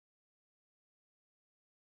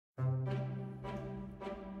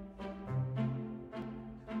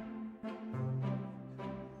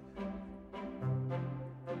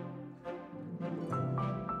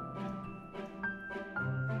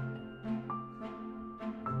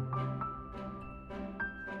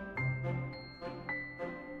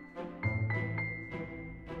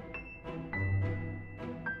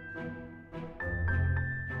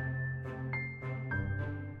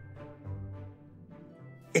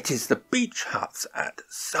It is the beach huts at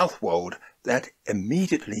Southwold that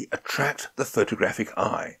immediately attract the photographic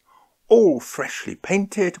eye, all freshly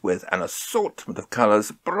painted with an assortment of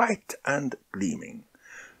colours bright and gleaming.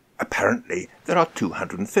 Apparently there are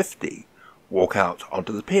 250. Walk out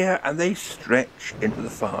onto the pier and they stretch into the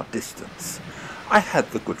far distance. I had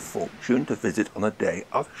the good fortune to visit on a day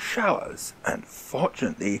of showers, and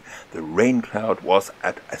fortunately the rain cloud was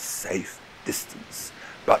at a safe distance,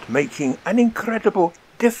 but making an incredible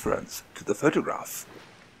difference to the photograph.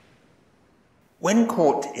 When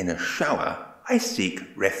caught in a shower, I seek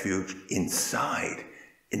refuge inside,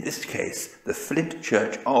 in this case the flint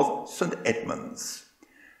church of St Edmunds.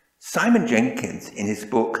 Simon Jenkins, in his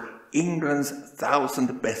book England's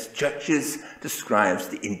 1,000 Best Churches, describes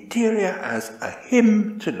the interior as a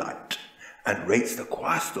hymn to light and rates the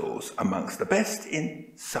choir stalls amongst the best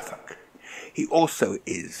in Suffolk. He also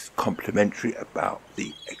is complimentary about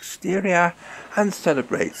the exterior and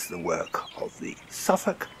celebrates the work of the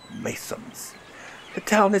Suffolk masons. The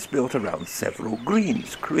town is built around several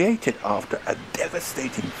greens created after a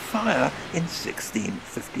devastating fire in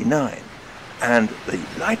 1659, and the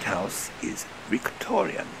lighthouse is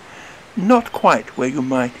Victorian. Not quite where you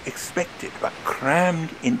might expect it, but crammed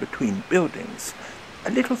in between buildings,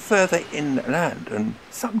 a little further inland and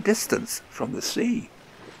some distance from the sea.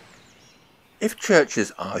 If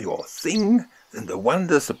churches are your thing, then the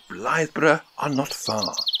wonders of Blythburgh are not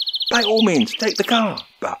far. By all means, take the car,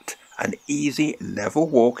 but an easy level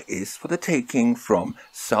walk is for the taking from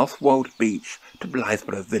Southwold Beach to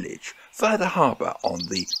Blythburgh Village, via the harbour on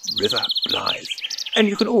the River Blythe, and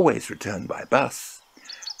you can always return by bus.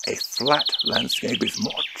 A flat landscape is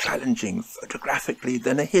more challenging photographically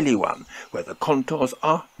than a hilly one, where the contours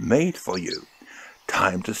are made for you.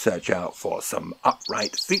 Time to search out for some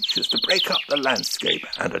upright features to break up the landscape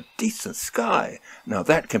and a decent sky. Now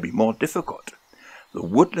that can be more difficult. The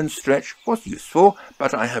woodland stretch was useful,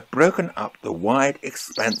 but I have broken up the wide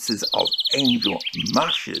expanses of angel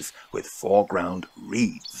marshes with foreground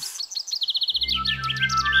reeds.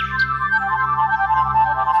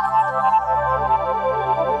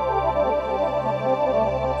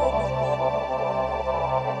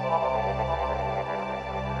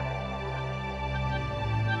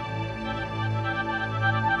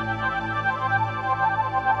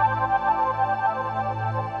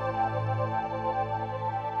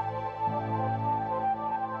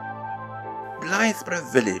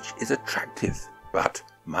 Blythburgh Village is attractive, but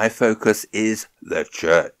my focus is the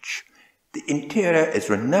church. The interior is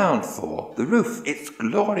renowned for the roof, its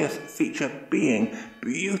glorious feature being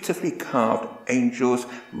beautifully carved angels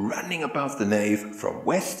running above the nave from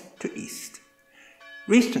west to east.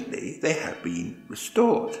 Recently they have been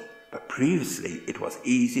restored, but previously it was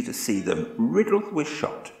easy to see them riddled with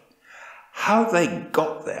shot. How they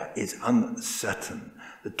got there is uncertain,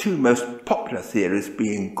 the two most popular theories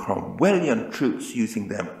being Cromwellian troops using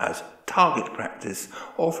them as target practice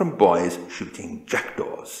or from boys shooting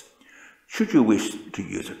jackdaws. Should you wish to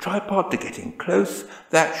use a tripod to get in close,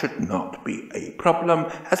 that should not be a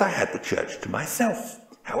problem, as I had the church to myself.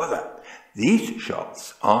 However, these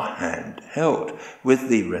shots are handheld with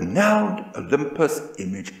the renowned Olympus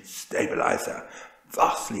image stabilizer,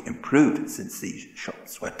 vastly improved since these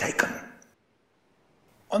shots were taken.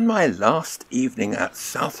 On my last evening at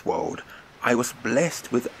Southwold, I was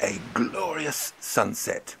blessed with a glorious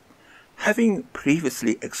sunset. Having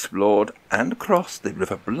previously explored and crossed the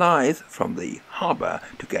River Blythe from the harbour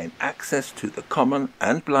to gain access to the Common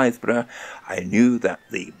and Blythburgh, I knew that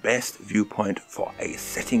the best viewpoint for a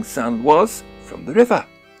setting sun was from the river.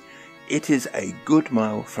 It is a good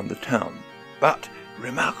mile from the town, but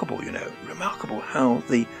remarkable, remarkable how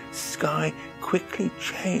the sky quickly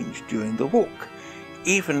changed during the walk.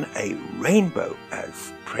 Even a rainbow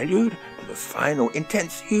as prelude to the final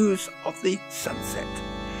intense hues of the sunset.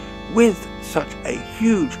 With such a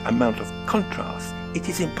huge amount of contrast, it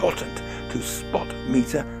is important to spot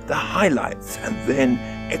meter the highlights and then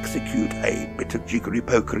execute a bit of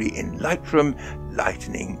jiggery-pokery in Lightroom,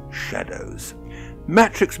 lightening shadows.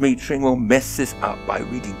 Matrix metering will mess this up by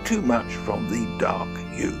reading too much from the dark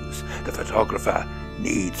hues. The photographer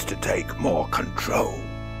needs to take more control.